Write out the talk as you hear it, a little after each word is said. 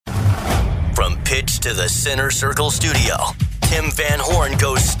pitch to the Center Circle studio. Tim Van Horn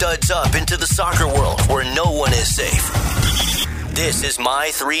goes studs up into the soccer world where no one is safe. This is My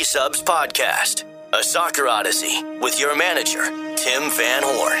Three Subs Podcast, a soccer odyssey with your manager, Tim Van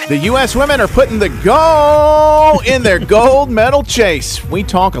Horn. The U.S. women are putting the goal in their gold medal chase. We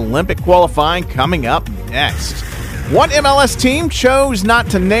talk Olympic qualifying coming up next. One MLS team chose not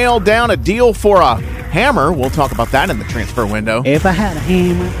to nail down a deal for a hammer. We'll talk about that in the transfer window. If I had a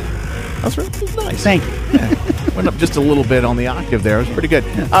hammer. That's really nice. Thank you. Yeah. Went up just a little bit on the octave there. It was pretty good.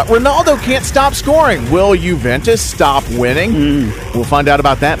 Ronaldo can't stop scoring. Will Juventus stop winning? We'll find out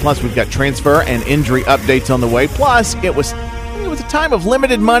about that. Plus, we've got transfer and injury updates on the way. Plus, it was a time of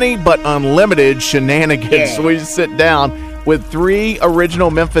limited money but unlimited shenanigans. Yeah. So we just sit down with three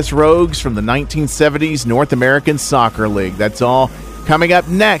original Memphis Rogues from the 1970s North American Soccer League. That's all coming up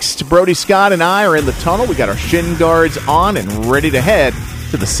next. Brody Scott and I are in the tunnel. We got our shin guards on and ready to head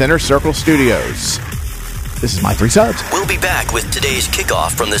to the Center Circle Studios. This is My Three Subs. We'll be back with today's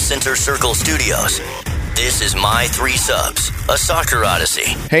kickoff from the Center Circle studios. This is My Three Subs, a soccer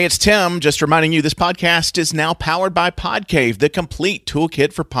odyssey. Hey, it's Tim. Just reminding you, this podcast is now powered by Podcave, the complete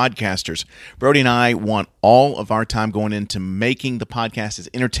toolkit for podcasters. Brody and I want all of our time going into making the podcast as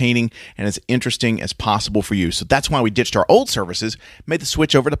entertaining and as interesting as possible for you. So that's why we ditched our old services, made the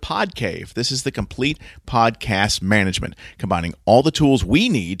switch over to Podcave. This is the complete podcast management, combining all the tools we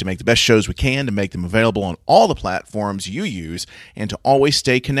need to make the best shows we can, to make them available on all the platforms you use, and to always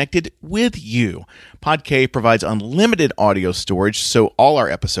stay connected with you. Podcave provides unlimited audio storage, so all our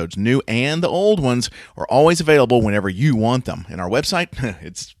episodes, new and the old ones, are always available whenever you want them. And our website,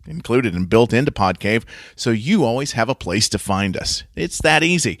 it's included and built into Podcave, so you always have a place to find us. It's that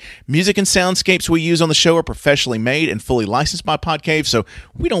easy. Music and soundscapes we use on the show are professionally made and fully licensed by Podcave, so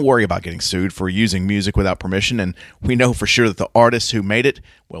we don't worry about getting sued for using music without permission, and we know for sure that the artists who made it,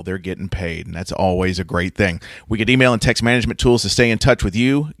 well, they're getting paid, and that's always a great thing. We get email and text management tools to stay in touch with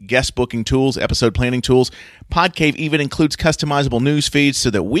you, guest booking tools, episode planning tools. Podcave even includes customizable news feeds so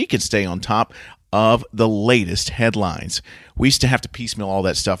that we can stay on top of the latest headlines. We used to have to piecemeal all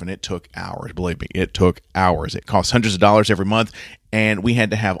that stuff, and it took hours. Believe me, it took hours. It cost hundreds of dollars every month, and we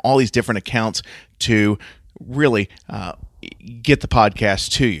had to have all these different accounts to really get the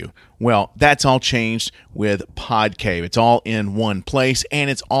podcast to you. Well, that's all changed with Podcave. It's all in one place, and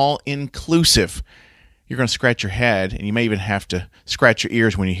it's all inclusive. You're going to scratch your head, and you may even have to scratch your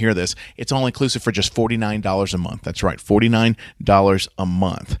ears when you hear this. It's all inclusive for just $49 a month. That's right, $49 a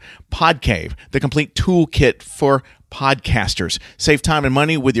month. Podcave, the complete toolkit for podcasters. Save time and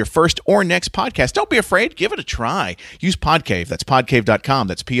money with your first or next podcast. Don't be afraid. Give it a try. Use Podcave. That's podcave.com.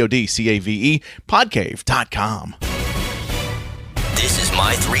 That's Podcave, podcave.com. This is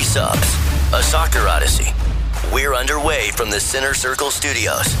My Three Subs, a soccer odyssey. We're underway from the Center Circle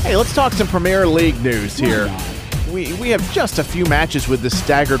studios. Hey, let's talk some Premier League news here. We have just a few matches with this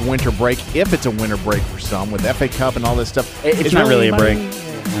staggered winter break, if it's a winter break for some, with FA Cup and all this stuff. It's not really a break.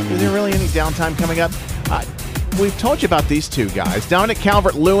 Is there really any downtime coming up? We've told you about these two guys. Dominic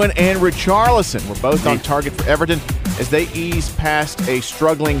Calvert-Lewin and Richarlison were both on target for Everton as they ease past a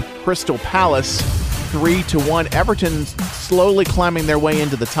struggling Crystal Palace 3-1. Everton slowly climbing their way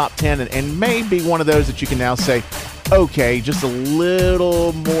into the top 10 and may be one of those that you can now say, okay, just a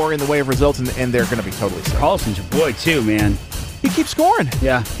little more in the way of results and they're going to be totally safe. Carlson's your boy too, man. He keeps scoring.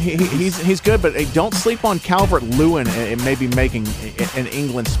 Yeah. He's good, but don't sleep on Calvert-Lewin and maybe making an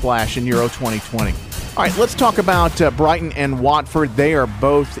England splash in Euro 2020. All right, let's talk about Brighton and Watford. They are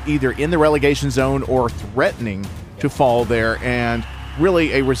both either in the relegation zone or threatening to fall there, and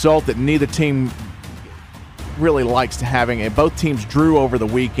really a result that neither team really likes to having. Both teams drew over the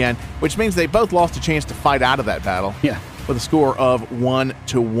weekend, which means they both lost a chance to fight out of that battle with a score of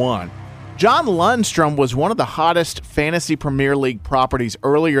 1-1. John Lundstrom was one of the hottest fantasy Premier League properties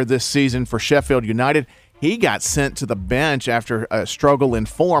earlier this season for Sheffield United. He got sent to the bench after a struggle in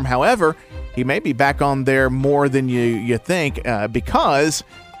form. However, he may be back on there more than you think because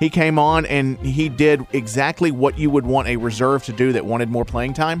he came on and he did exactly what you would want a reserve to do that wanted more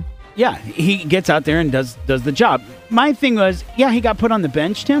playing time. Yeah, he gets out there and does the job. My thing was, he got put on the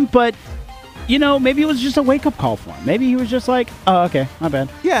bench, Tim, but, maybe it was just a wake-up call for him. Maybe he was just like, oh, okay, my bad.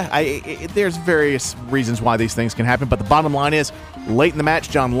 Yeah, there's various reasons why these things can happen, but the bottom line is, late in the match,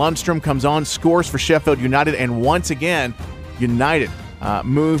 John Lundstrom comes on, scores for Sheffield United, and once again, United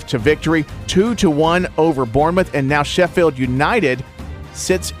moved to victory 2-1 over Bournemouth, and now Sheffield United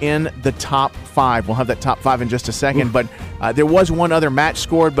sits in the top 5. We'll have that top 5 in just a second. But there was one other match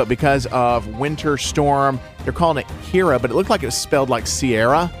scored, but because of Winter Storm, they're calling it Kira, but it looked like it was spelled like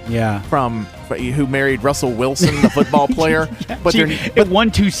Sierra. Yeah. From who married Russell Wilson, the football player. But it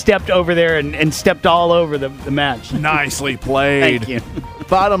 1-2 stepped over there and stepped all over the match. Nicely played. Thank you.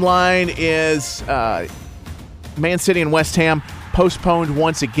 Bottom line is Man City and West Ham postponed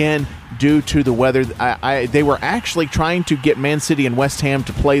once again due to the weather. They were actually trying to get Man City and West Ham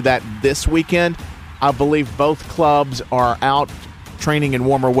to play that this weekend. I believe both clubs are out training in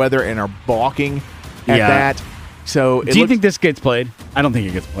warmer weather and are balking at that. So do you think this gets played? I don't think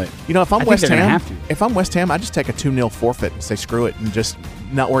it gets played. You know, if I'm West Ham, I just take a 2-0 forfeit and say screw it and just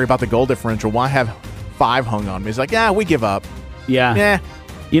not worry about the goal differential. Why have 5 hung on me? It's like, we give up. Yeah. Yeah.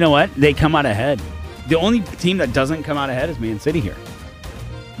 You know what? They come out ahead. The only team that doesn't come out ahead is Man City here.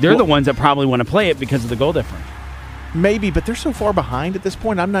 They're the ones that probably want to play it because of the goal difference. Maybe, but they're so far behind at this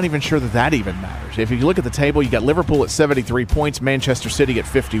point, I'm not even sure that even matters. If you look at the table, you got Liverpool at 73 points, Manchester City at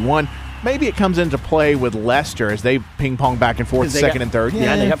 51. Maybe it comes into play with Leicester as they ping-pong back and forth second and third.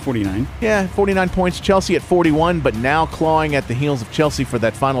 Yeah, they have 49. Yeah, 49 points. Chelsea at 41, but now clawing at the heels of Chelsea for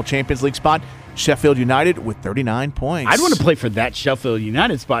that final Champions League spot. Sheffield United with 39 points. I'd want to play for that Sheffield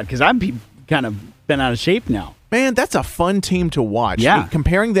United spot because I'm kind of been out of shape now. Man, that's a fun team to watch. Yeah.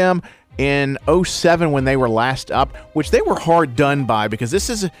 Comparing them in 2007 when they were last up, which they were hard done by because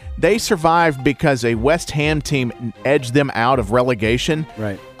they survived because a West Ham team edged them out of relegation.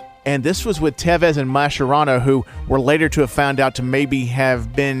 Right. And this was with Tevez and Mascherano, who were later to have found out to maybe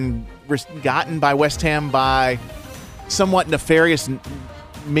have been gotten by West Ham by somewhat nefarious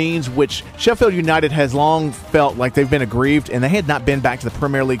means, which Sheffield United has long felt like they've been aggrieved, and they had not been back to the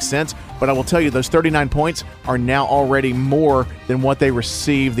Premier League since. But I will tell you, those 39 points are now already more than what they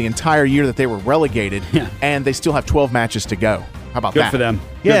received the entire year that they were relegated, and they still have 12 matches to go. How about that? Good for them.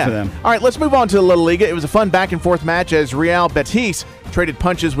 Yeah. Good for them. All right, let's move on to the La Liga. It was a fun back-and-forth match as Real Betis traded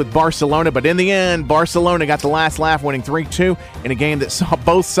punches with Barcelona, but in the end, Barcelona got the last laugh, winning 3-2 in a game that saw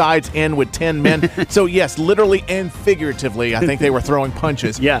both sides end with 10 men. So, yes, literally and figuratively, I think they were throwing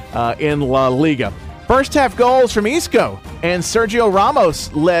punches in La Liga. First half goals from Isco and Sergio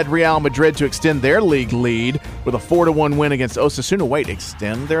Ramos led Real Madrid to extend their league lead with a 4-1 win against Osasuna. Wait,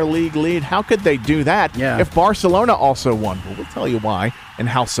 extend their league lead? How could they do that if Barcelona also won? Well, we'll tell you why and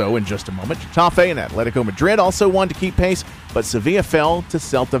how so in just a moment. Getafe and Atletico Madrid also won to keep pace, but Sevilla fell to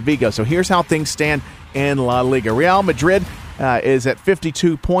Celta Vigo. So here's how things stand in La Liga. Real Madrid is at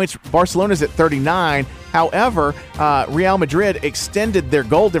 52 points. Barcelona's at 39. However, Real Madrid extended their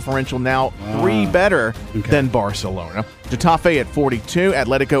goal differential now 3 better than Barcelona. Getafe at 42,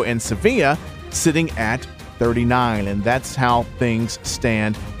 Atletico and Sevilla sitting at 39, and that's how things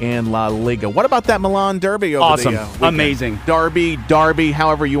stand in La Liga. What about that Milan derby over awesome. the weekend? Amazing. Derby,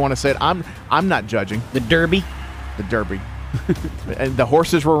 however you want to say it. I'm not judging. The derby. And the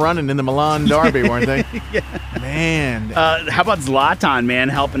horses were running in the Milan derby, weren't they? Man. How about Zlatan, man,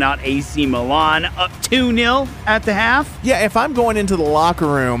 helping out AC Milan up 2-0 at the half? Yeah, if I'm going into the locker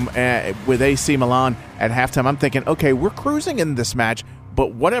room with AC Milan at halftime, I'm thinking, okay, we're cruising in this match,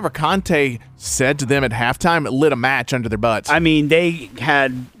 but whatever Conte said to them at halftime, it lit a match under their butts. I mean, they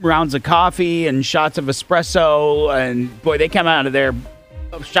had rounds of coffee and shots of espresso, and boy, they come out of there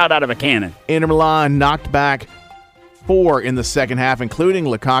shot out of a cannon. Inter Milan knocked back 4 in the second half, including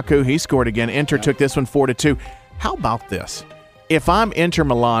Lukaku. He scored again. Inter took this one 4-2. How about this? If I'm Inter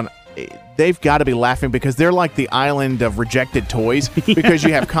Milan, they've got to be laughing because they're like the island of rejected toys because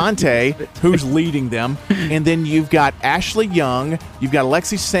you have Conte, who's leading them, and then you've got Ashley Young, you've got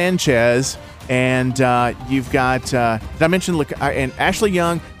Alexis Sanchez, and you've got, did I mention and Ashley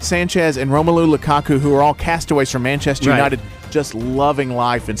Young, Sanchez, and Romelu Lukaku, who are all castaways from Manchester United, just loving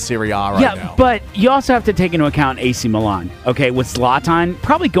life in Serie A right now. Yeah, but you also have to take into account AC Milan, okay, with Zlatan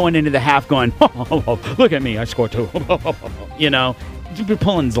probably going into the half going, look at me, I scored 2. You know, you're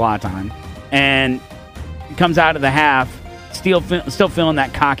pulling Zlatan. And comes out of the half, still feeling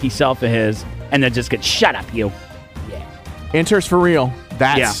that cocky self of his, and then just gets, shut up, you. Yeah. Inter's for real.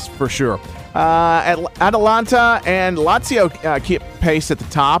 That's for sure. Atalanta and Lazio keep pace at the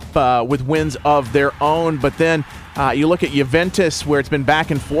top with wins of their own, but then you look at Juventus, where it's been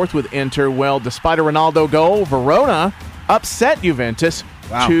back and forth with Inter. Well, despite a Ronaldo goal, Verona upset Juventus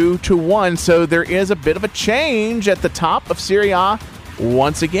 2-1, so there is a bit of a change at the top of Serie A.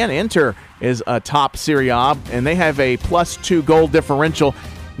 Once again, Inter is a top Serie A, and they have a +2 goal differential.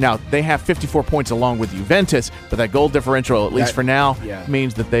 Now, they have 54 points along with Juventus, but that goal differential, at least for now,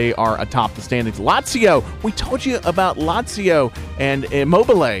 means that they are atop the standings. Lazio, we told you about Lazio and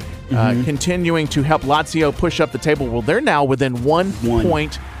Immobile continuing to help Lazio push up the table. Well, they're now within 1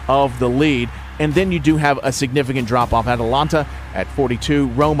 point of the lead. And then you do have a significant drop-off. Atalanta at 42,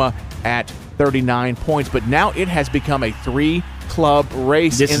 Roma at 39 points. But now it has become a 3-club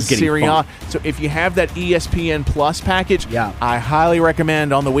race in Serie A. So if you have that ESPN Plus package, I highly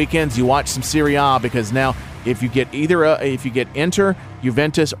recommend on the weekends you watch some Serie A, because now if you get if you get Inter,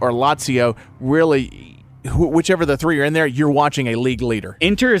 Juventus, or Lazio, really, whichever the three are in there, you're watching a league leader.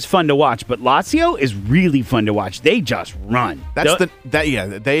 Inter is fun to watch, but Lazio is really fun to watch. They just run.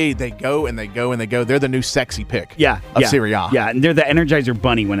 They go and they go and they go. They're the new sexy pick. Of Serie A. Yeah, and they're the Energizer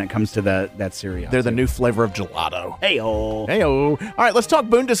Bunny when it comes to that Serie A. They're the new flavor of gelato. Hey-o. Hey-o. All right, let's talk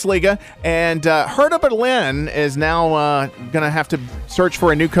Bundesliga. And Hertha Berlin is now going to have to search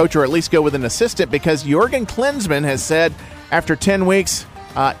for a new coach, or at least go with an assistant, because Jurgen Klinsmann has said after 10 weeks,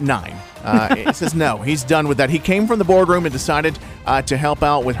 9. It says no, he's done with that. He came from the boardroom and decided to help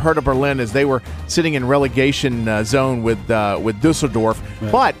out with Hertha Berlin as they were sitting in relegation zone with Dusseldorf.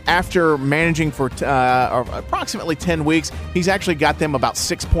 Right. But after managing for approximately 10 weeks, he's actually got them about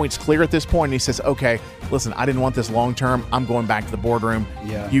 6 points clear at this point. And he says, okay, listen, I didn't want this long term. I'm going back to the boardroom.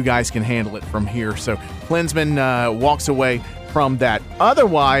 You guys can handle it from here. So Klinsmann walks away from that.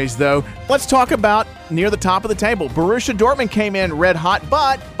 Otherwise, though, let's talk about near the top of the table. Borussia Dortmund came in red hot,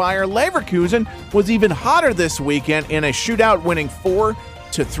 but Bayer Leverkusen was even hotter this weekend in a shootout, winning 4-3.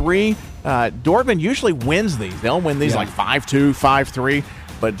 Dortmund usually wins these. They'll win these like 5-2, 5-3.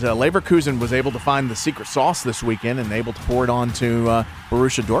 But Leverkusen was able to find the secret sauce this weekend and able to pour it on to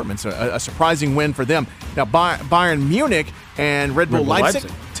Borussia Dortmund. So a surprising win for them. Now, Bayern Munich and Red Bull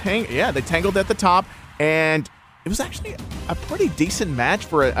Leipzig, they tangled at the top, and it was actually a pretty decent match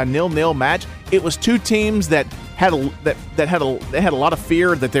for a 0-0 match. It was two teams that had a lot of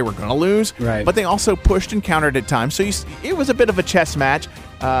fear that they were going to lose, but they also pushed and countered at times. So it was a bit of a chess match.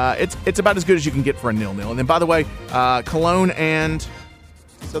 It's about as good as you can get for a 0-0. And then, by the way, Cologne and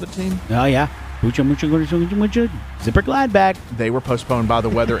this other team. Oh yeah, Zipper Gladbach. They were postponed by the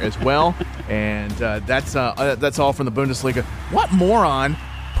weather as well, and that's all from the Bundesliga. What moron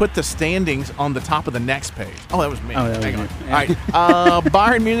put the standings on the top of the next page? Oh, that was me. Hang on. All right.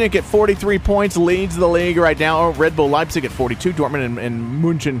 Bayern Munich at 43 points leads the league right now. Red Bull Leipzig at 42. Dortmund and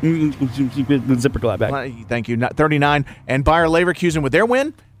München. Zipper Gladbach. Thank you. 39. And Bayer Leverkusen, with their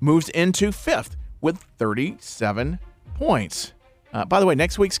win, moves into fifth with 37 points. By the way,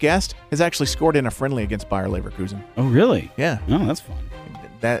 next week's guest has actually scored in a friendly against Bayer Leverkusen. Oh, really? Yeah. Oh, that's fun.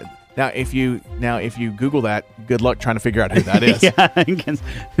 Now, if you Google that, good luck trying to figure out who that is.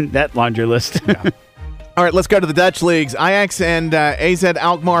 That laundry list. All right, let's go to the Dutch leagues. Ajax and AZ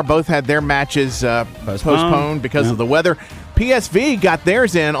Alkmaar both had their matches postponed because of the weather. PSV got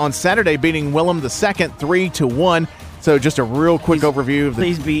theirs in on Saturday, beating Willem II 3-1. So just a real quick overview of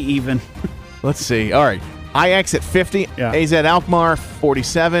Please be even. Let's see. All right. Ajax at 50, AZ Alkmaar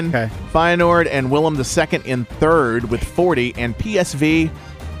 47, Feyenoord and Willem II in third with 40, and PSV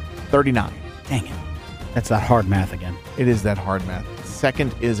 39. Dang it. That's that hard math again. It is that hard math.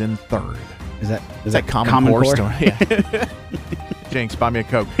 Second is in third. Is that Common Core? Yeah. Jinx, buy me a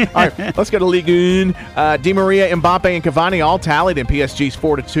Coke. All right, let's go to Ligue 1. Di Maria, Mbappe, and Cavani all tallied in PSG's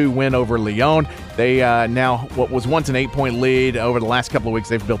 4-2 win over Lyon. They now, what was once an 8-point lead, over the last couple of weeks,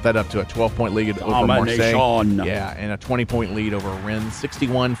 they've built that up to a 12-point lead over Marseille. Yeah, and a 20-point lead over Rennes,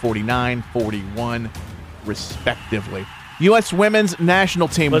 61, 49, 41, respectively. U.S. women's national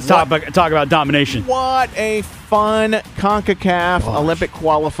team. Let's talk about domination. What a fun CONCACAF Olympic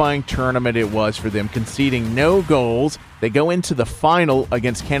qualifying tournament it was for them, conceding no goals. They go into the final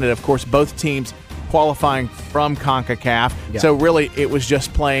against Canada. Of course, both teams qualifying from CONCACAF. Yeah. So really, it was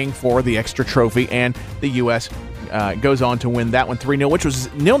just playing for the extra trophy, and the U.S. Goes on to win that one 3-0, which was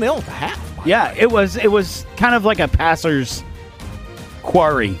 0-0 at the half. Yeah, it was kind of like a passer's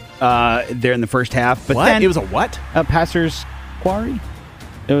quarry there in the first half. But then it was a what? A passer's quarry.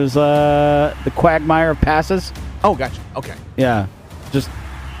 It was the quagmire of passes. Oh, gotcha. Okay. Yeah, just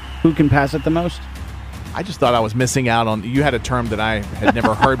who can pass it the most. I just thought I was missing out on. You had a term that I had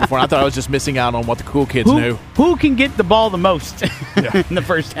never heard before. I thought I was just missing out on what the cool kids knew. Who can get the ball the most in the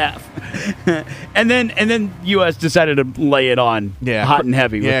first half? and then U.S. decided to lay it on hot and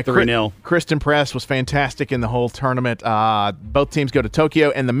heavy with 3-0. Kristen Press was fantastic in the whole tournament. Both teams go to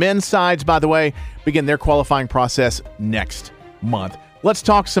Tokyo, and the men's sides, by the way, begin their qualifying process next month. Let's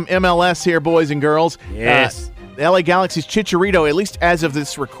talk some MLS here, boys and girls. Yes. The LA Galaxy's Chicharito, at least as of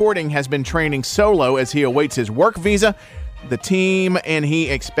this recording, has been training solo as he awaits his work visa. the team and he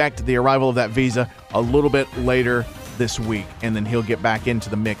expect the arrival of that visa a little bit later this week, and then he'll get back into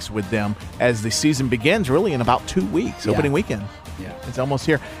the mix with them as the season begins really in about 2 weeks, opening weekend. Yeah. It's almost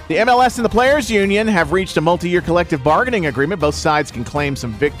here. The MLS and the Players Union have reached a multi-year collective bargaining agreement. Both sides can claim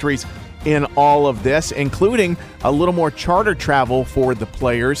some victories in all of this, including a little more charter travel for the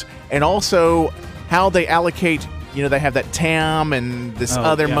players, and also how they allocate, they have that TAM and this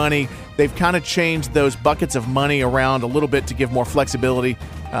other money. They've kind of changed those buckets of money around a little bit to give more flexibility,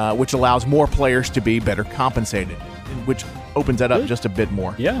 which allows more players to be better compensated, which opens that up just a bit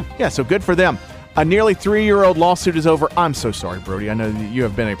more. Yeah, so good for them. A nearly 3-year-old lawsuit is over. I'm so sorry, Brody. I know that you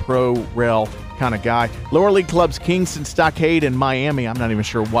have been a pro-rel kind of guy. Lower league clubs Kingston Stockade and Miami, I'm not even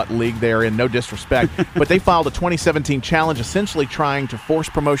sure what league they're in, no disrespect, but they filed a 2017 challenge essentially trying to force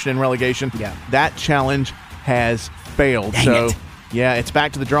promotion and relegation. Yeah. That challenge has failed. Yeah, it's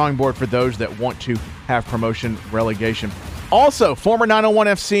back to the drawing board for those that want to have promotion relegation. Also, former 901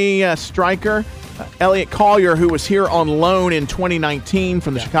 FC striker Elliot Collier, who was here on loan in 2019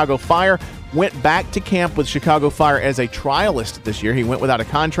 from the Chicago Fire, went back to camp with Chicago Fire as a trialist this year. He went without a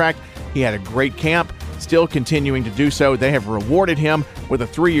contract. He had a great camp, still continuing to do so. They have rewarded him with a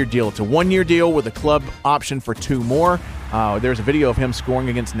 3-year deal. It's a 1-year deal with a club option for 2 more. There's a video of him scoring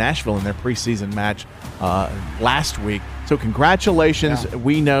against Nashville in their preseason match last week. So congratulations. Yeah.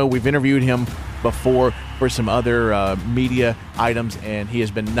 We know we've interviewed him before for some other media items, and he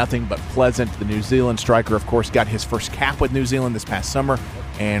has been nothing but pleasant. The New Zealand striker, of course, got his first cap with New Zealand this past summer,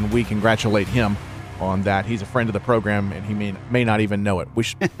 and we congratulate him on that. He's a friend of the program, and he may not even know it.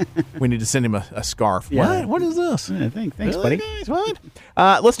 We need to send him a scarf. Yeah. What is this? Yeah, thanks, buddy. Guys, what?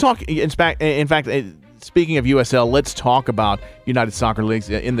 Let's talk. In fact, speaking of USL, let's talk about United Soccer Leagues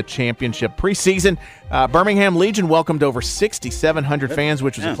in the championship preseason. Birmingham Legion welcomed over 6,700 fans,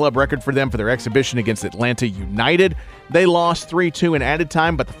 which was a club record for them for their exhibition against Atlanta United. They lost 3-2 in added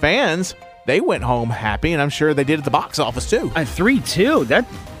time, but the fans, they went home happy, and I'm sure they did at the box office too. 3-2. That's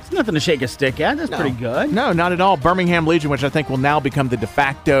nothing to shake a stick at. That's pretty good. No, not at all. Birmingham Legion, which I think will now become the de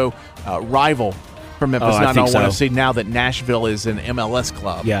facto rival for Memphis 901 FC now that Nashville is an MLS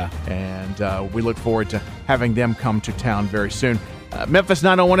club. Yeah. And we look forward to having them come to town very soon. Memphis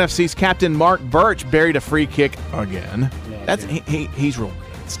 901 FC's captain Mark Birch buried a free kick again. Yeah, he's real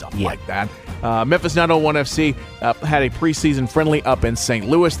good at stuff like that. Memphis 901 FC had a preseason friendly up in St.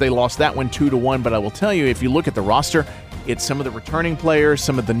 Louis. They lost that one 2-1, but I will tell you, if you look at the roster, it's some of the returning players,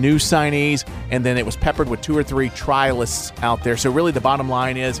 some of the new signees, and then it was peppered with 2 or 3 trialists out there. So really the bottom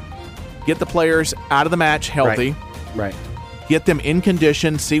line is get the players out of the match healthy. Right. Get them in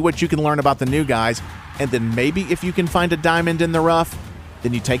condition, see what you can learn about the new guys, and then maybe if you can find a diamond in the rough,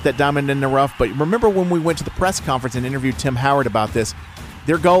 then you take that diamond in the rough. But remember when we went to the press conference and interviewed Tim Howard about this,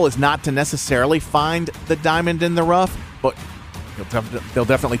 their goal is not to necessarily find the diamond in the rough, but they'll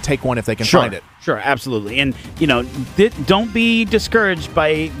definitely take one if they can find it. Sure, absolutely. And, don't be discouraged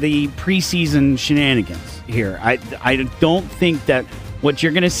by the preseason shenanigans here. I don't think that what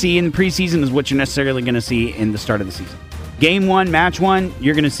you're going to see in the preseason is what you're necessarily going to see in the start of the season. Game 1, match 1,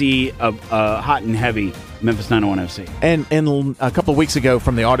 you're going to see a hot and heavy Memphis 901 FC. And a couple of weeks ago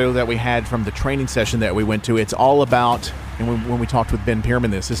from the audio that we had from the training session that we went to, it's all about, and when we talked with Ben Pierman,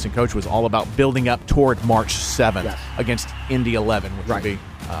 the assistant coach, was all about building up toward March 7th against Indy 11, which would be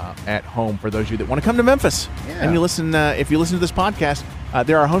at home for those of you that want to come to Memphis. Yeah. And you listen, if you listen to this podcast,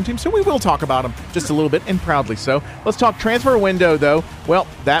 they're our home team, so we will talk about them just a little bit, and proudly so. Let's talk transfer window, though. Well,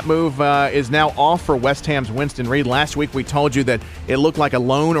 that move is now off for West Ham's Winston Reid. Last week we told you that it looked like a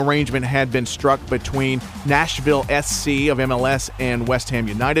loan arrangement had been struck between Nashville SC of MLS and West Ham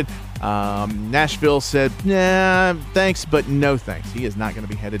United. Nashville said, nah, thanks, but no thanks. He is not going to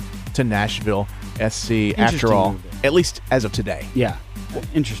be headed to Nashville SC after all, at least as of today. Yeah,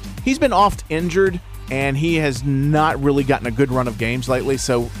 interesting. He's been oft injured, and he has not really gotten a good run of games lately,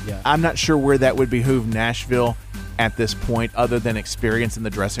 so I'm not sure where that would behoove Nashville at this point other than experience in the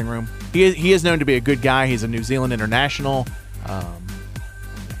dressing room. He is known to be a good guy. He's a New Zealand international.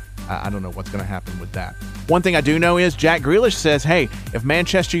 I don't know what's going to happen with that. One thing I do know is Jack Grealish says, hey, if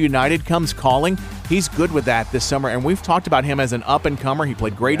Manchester United comes calling, he's good with that this summer, and we've talked about him as an up-and-comer. He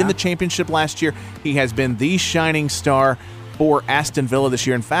played great in the championship last year. He has been the shining star for Aston Villa this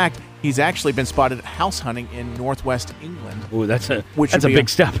year. In fact, he's actually been spotted house hunting in northwest England. Ooh, that's a big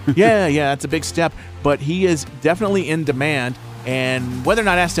step. yeah, that's a big step. But he is definitely in demand. And whether or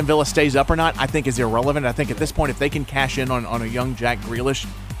not Aston Villa stays up or not, I think is irrelevant. I think at this point, if they can cash in on a young Jack Grealish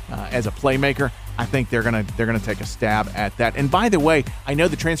as a playmaker, I think they're gonna take a stab at that. And by the way, I know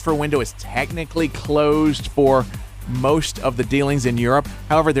the transfer window is technically closed for most of the dealings in Europe.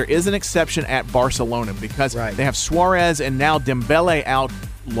 However, there is an exception at Barcelona because they have Suarez and now Dembele out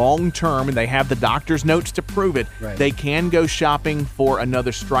long term, and they have the doctor's notes to prove it. They can go shopping for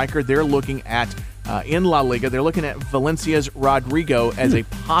another striker. They're looking at, in La Liga, they're looking at Valencia's Rodrigo as a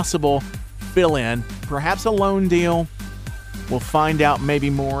possible fill-in, perhaps a loan deal. We'll find out maybe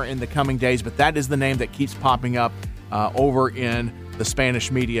more in the coming days, but that is the name that keeps popping up over in the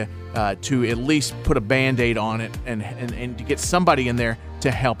Spanish media to at least put a Band-Aid on it and to get somebody in there to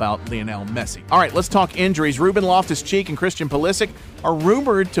help out Lionel Messi. All right, let's talk injuries. Ruben Loftus-Cheek and Christian Pulisic are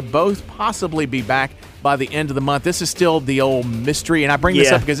rumored to both possibly be back by the end of the month. This is still the old mystery, and I bring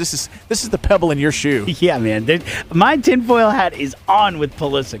this up because this is the pebble in your shoe. Yeah, man. My tinfoil hat is on with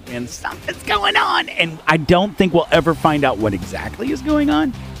Pulisic, man. Something's going on, and I don't think we'll ever find out what exactly is going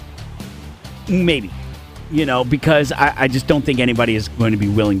on. Maybe. Because I just don't think anybody is going to be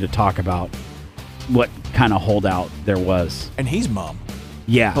willing to talk about what kind of holdout there was. And he's mum.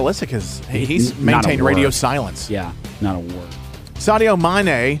 Yeah. Pulisic he's maintained radio silence. Yeah, not a word. Sadio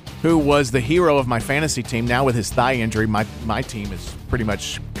Mane, who was the hero of my fantasy team, now with his thigh injury, my team is pretty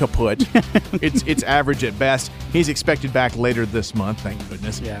much kaput. It's average at best. He's expected back later this month, thank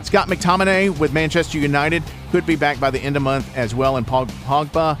goodness. Yeah. Scott McTominay with Manchester United could be back by the end of the month as well. And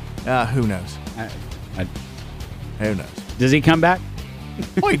Pogba, who knows? Who knows? Does he come back?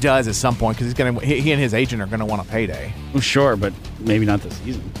 Well, he does at some point because he and his agent are going to want a payday. Well, sure, but maybe not this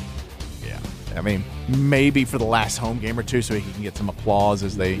season. Yeah, I mean, maybe for the last home game or two, so he can get some applause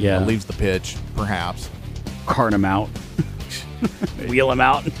as they leaves the pitch, perhaps. Cart him out, wheel him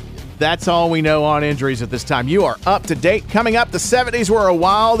out. That's all we know on injuries at this time. You are up to date. Coming up, the 70s were a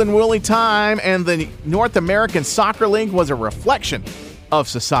wild and woolly time, and the North American Soccer League was a reflection of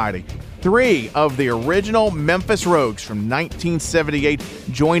society. 3 of the original Memphis Rogues from 1978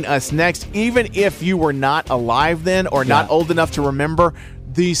 join us next. Even if you were not alive then or not old enough to remember,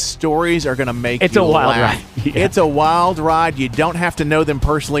 these stories are going to make you laugh. It's a wild ride. Yeah. It's a wild ride. You don't have to know them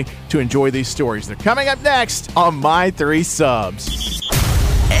personally to enjoy these stories. They're coming up next on My 3 Subs.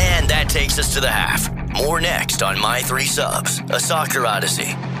 And that takes us to the half. More next on My 3 Subs, a soccer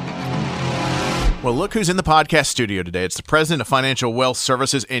odyssey. Well, look who's in the podcast studio today. It's the president of Financial Wealth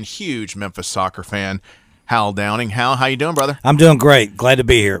Services and huge Memphis soccer fan, Hal Downing. Hal, how you doing, brother? I'm doing great. Glad to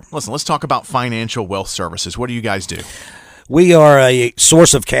be here. Listen, let's talk about Financial Wealth Services. What do you guys do? We are a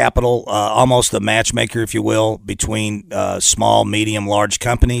source of capital, almost a matchmaker, if you will, between small, medium, large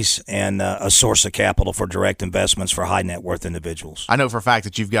companies and a source of capital for direct investments for high net worth individuals. I know for a fact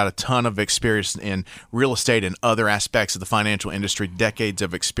that you've got a ton of experience in real estate and other aspects of the financial industry, decades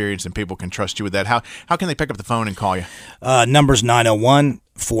of experience, and people can trust you with that. How can they pick up the phone and call you? Number's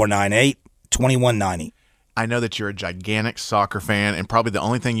 901-498-2190. I know that you're a gigantic soccer fan, and probably the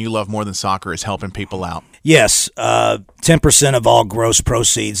only thing you love more than soccer is helping people out. Yes, 10% of all gross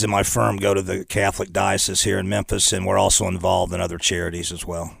proceeds in my firm go to the Catholic Diocese here in Memphis, and we're also involved in other charities as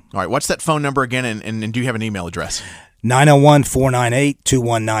well. All right, what's that phone number again, and do you have an email address?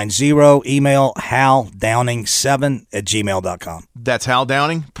 901-498-2190. Email haldowning7@gmail.com. That's Hal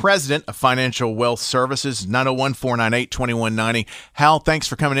Downing, president of Financial Wealth Services, 901-498-2190. Hal, thanks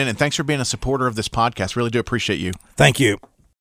for coming in, and thanks for being a supporter of this podcast. Really do appreciate you. Thank you.